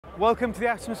Welcome to the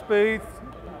Atomos booth,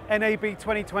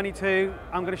 NAB2022.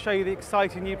 I'm going to show you the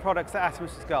exciting new products that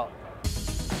Atomos has got.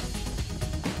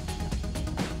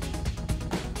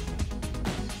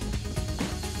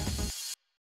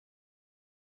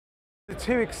 The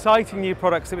two exciting new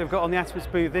products that we've got on the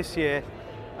Atomos booth this year,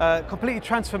 completely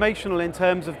transformational in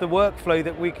terms of the workflow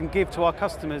that we can give to our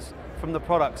customers from the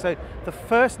product. So the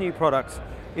first new product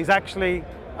is actually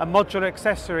a modular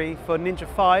accessory for Ninja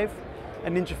 5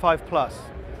 and Ninja 5 Plus.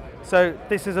 So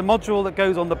this is a module that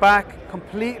goes on the back,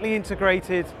 completely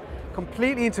integrated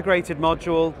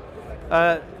module,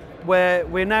 where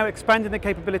we're now expanding the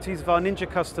capabilities of our Ninja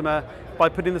customer by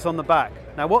putting this on the back.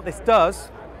 Now what this does,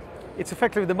 it's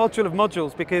effectively the module of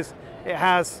modules because it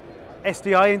has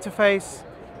SDI interface,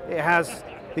 it has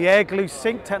the air glue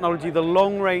sync technology, the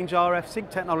long range RF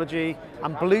sync technology,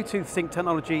 and Bluetooth sync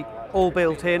technology all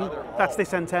built in. That's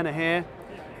this antenna here.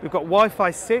 We've got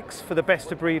Wi-Fi 6 for the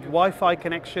best of breed Wi-Fi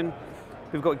connection.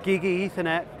 We've got Gigi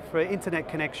Ethernet for internet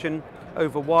connection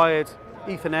over wired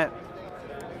Ethernet.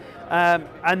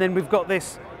 And then we've got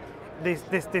this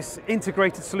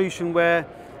integrated solution where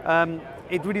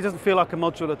it really doesn't feel like a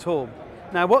module at all.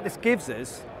 Now what this gives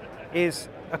us is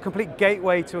a complete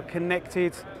gateway to a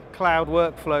connected cloud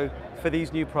workflow for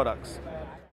these new products.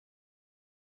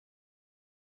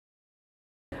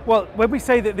 Well, when we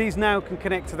say that these now can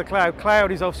connect to the cloud,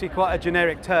 cloud is obviously quite a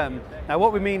generic term. Now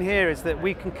what we mean here is that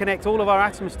we can connect all of our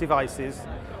Atomos devices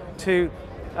to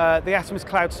the Atomos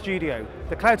Cloud Studio.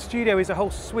 The Cloud Studio is a whole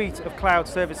suite of cloud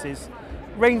services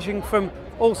ranging from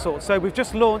all sorts. So we've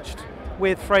just launched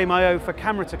with Frame.io for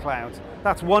camera to cloud.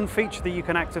 That's one feature that you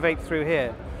can activate through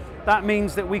here. That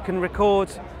means that we can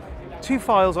record two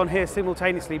files on here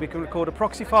simultaneously. We can record a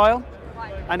proxy file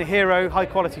and a hero high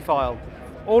quality file,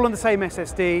 all on the same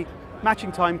SSD,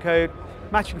 matching timecode,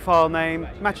 matching file name,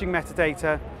 matching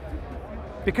metadata.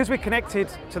 Because we're connected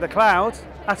to the cloud,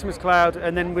 Atomos Cloud,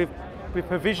 and then we've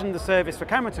provisioned the service for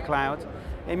camera to cloud,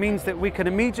 it means that we can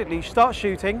immediately start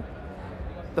shooting.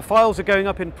 The files are going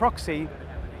up in proxy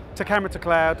to camera to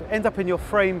cloud, end up in your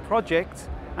frame project,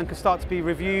 and can start to be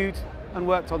reviewed and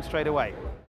worked on straight away.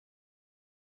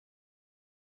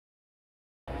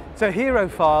 So hero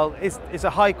file is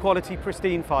a high quality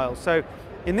pristine file. So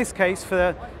in this case,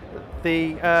 for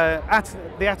the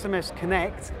Atomos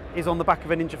Connect is on the back of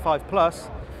a Ninja 5 Plus.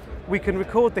 We can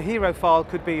record the hero file,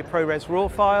 could be a ProRes RAW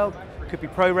file, could be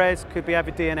ProRes, could be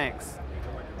Avid DNX.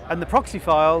 And the proxy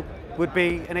file would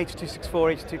be an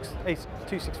H.264,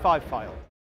 H.265 file.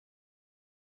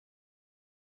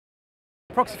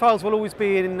 Proxy files will always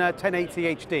be in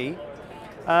 1080 HD,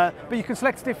 but you can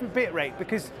select a different bit rate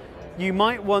because you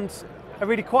might want a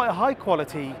really quite a high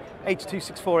quality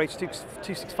H.264,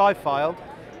 H.265 file,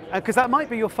 because that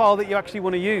might be your file that you actually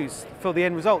want to use for the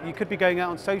end result. You could be going out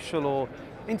on social or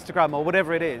Instagram or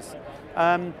whatever it is.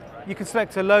 You can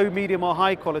select a low, medium or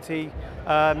high quality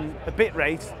a bit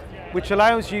rate, which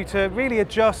allows you to really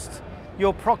adjust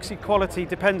your proxy quality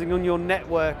depending on your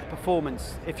network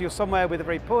performance. If you're somewhere with a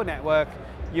very poor network,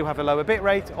 you have a lower bit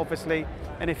rate, obviously,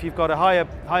 and if you've got a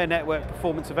higher network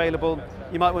performance available,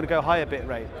 you might want to go higher bit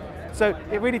rate. So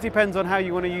it really depends on how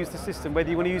you want to use the system, whether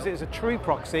you want to use it as a true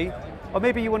proxy, or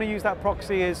maybe you want to use that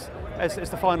proxy as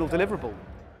the final deliverable.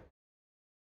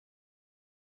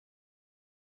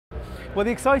 Well,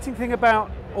 the exciting thing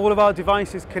about all of our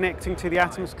devices connecting to the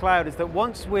Atomos Cloud is that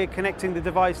once we're connecting the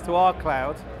device to our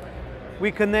cloud,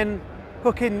 we can then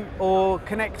hook in or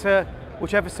connect to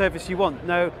whichever service you want.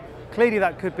 Now, clearly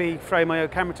that could be Frame.io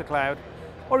camera to cloud,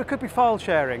 or it could be file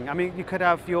sharing. I mean, you could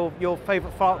have your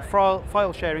favorite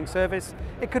file sharing service.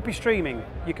 It could be streaming.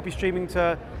 You could be streaming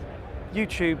to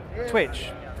YouTube, Twitch,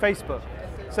 Facebook.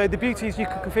 So the beauty is you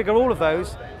can configure all of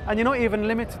those, and you're not even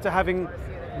limited to having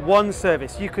one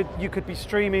service. You could be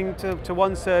streaming to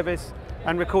one service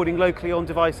and recording locally on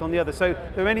device on the other. So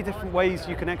there are many different ways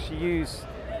you can actually use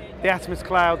the Atomos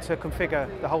Cloud to configure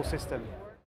the whole system.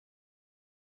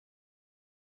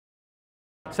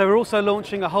 So we're also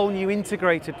launching a whole new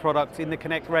integrated product in the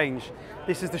Connect range.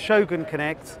 This is the Shogun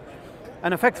Connect,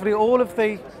 and effectively all of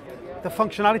the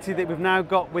functionality that we've now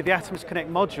got with the Atomos Connect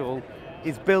module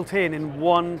is built in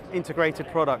one integrated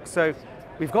product. So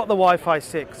we've got the Wi-Fi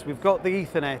 6, we've got the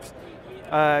Ethernet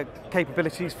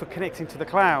capabilities for connecting to the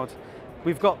cloud.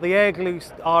 We've got the air glue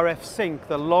RF sync,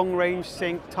 the long range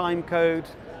sync, time code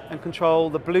and control,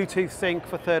 the Bluetooth sync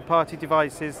for third-party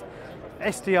devices,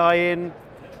 SDI in,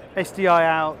 SDI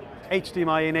out,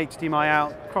 HDMI in, HDMI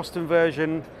out, cross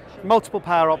conversion, multiple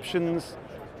power options,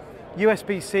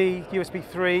 USB-C, USB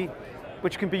 3,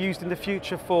 which can be used in the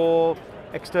future for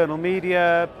external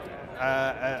media,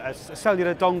 a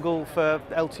cellular dongle for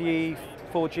LTE,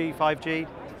 4G, 5G.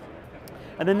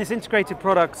 And then this integrated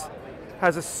product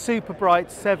has a super bright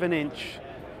 7-inch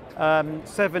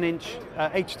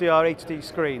HDR HD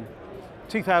screen,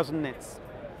 2000 nits.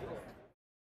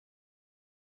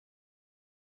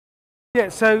 Yeah,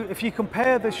 so if you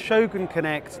compare the Shogun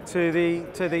Connect to the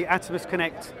Atomos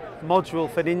Connect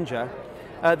module for Ninja,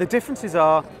 the differences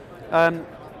are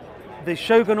the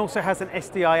Shogun also has an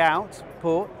SDI out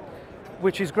port,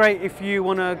 which is great if you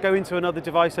want to go into another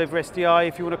device over SDI,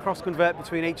 if you want to cross-convert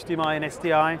between HDMI and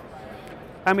SDI.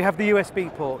 And we have the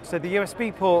USB port. So the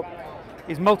USB port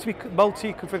is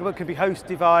multi-configurable, it can be host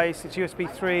device, it's USB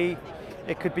 3,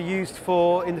 it could be used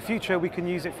for, in the future we can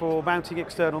use it for mounting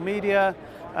external media,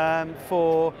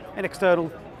 for an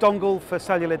external dongle for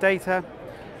cellular data.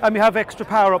 And we have extra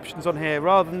power options on here.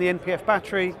 Rather than the NPF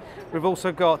battery, we've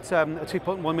also got a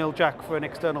 2.1mm jack for an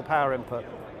external power input.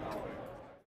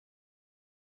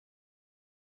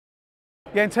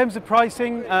 Yeah, in terms of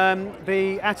pricing,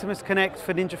 the Atomos Connect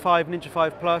for Ninja 5 and Ninja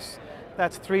 5 Plus,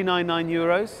 that's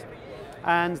 €399.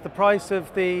 And the price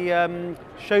of the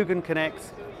Shogun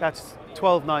Connect, that's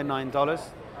 $1,299.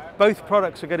 Both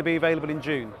products are going to be available in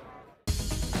June.